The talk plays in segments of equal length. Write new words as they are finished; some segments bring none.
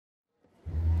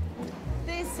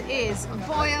is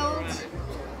boiled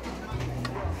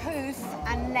hoof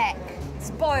and neck.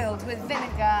 It's boiled with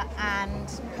vinegar and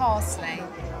parsley.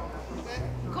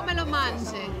 Come lo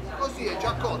mangi? Così è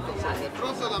già cotto, è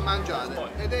pronto da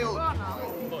mangiare ed è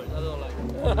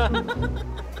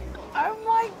Oh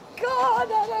my God,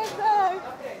 I don't know.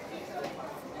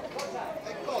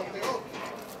 È cotto.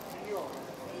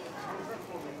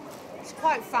 It's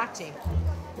quite fatty,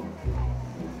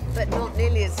 but not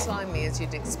nearly as slimy as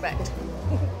you'd expect.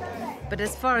 But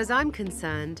as far as I'm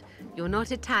concerned, you're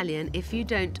not Italian if you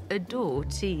don't adore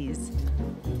cheese.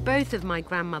 Both of my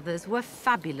grandmothers were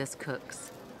fabulous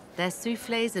cooks. Their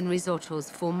soufflés and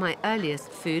risottos form my earliest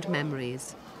food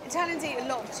memories. Italians eat a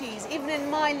lot of cheese, even in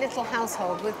my little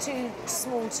household with 2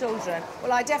 small children.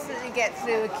 Well, I definitely get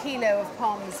through a kilo of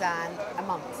Parmesan a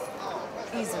month,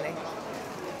 easily.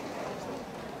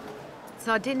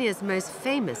 Sardinia's most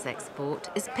famous export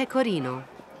is pecorino,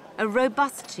 a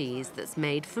robust cheese that's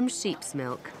made from sheep's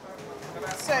milk.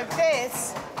 So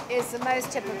this is the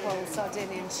most typical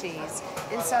Sardinian cheese.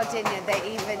 In Sardinia, they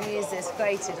even use this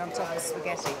grated on top of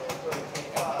spaghetti.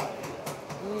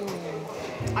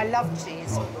 I love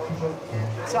cheese,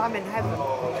 so I'm in heaven.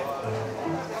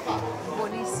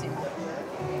 Buonissimo.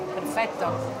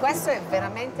 Perfetto. Questo è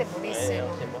veramente buonissimo.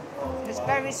 It's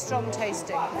very strong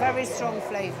tasting, very strong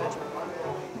flavored.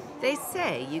 They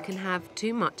say you can have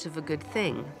too much of a good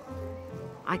thing.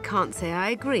 I can't say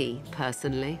I agree,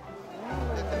 personally.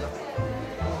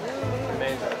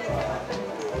 Amazing.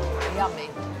 Yummy.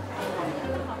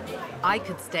 I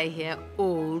could stay here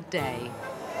all day.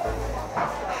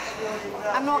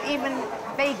 I'm not even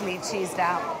vaguely cheesed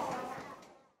out.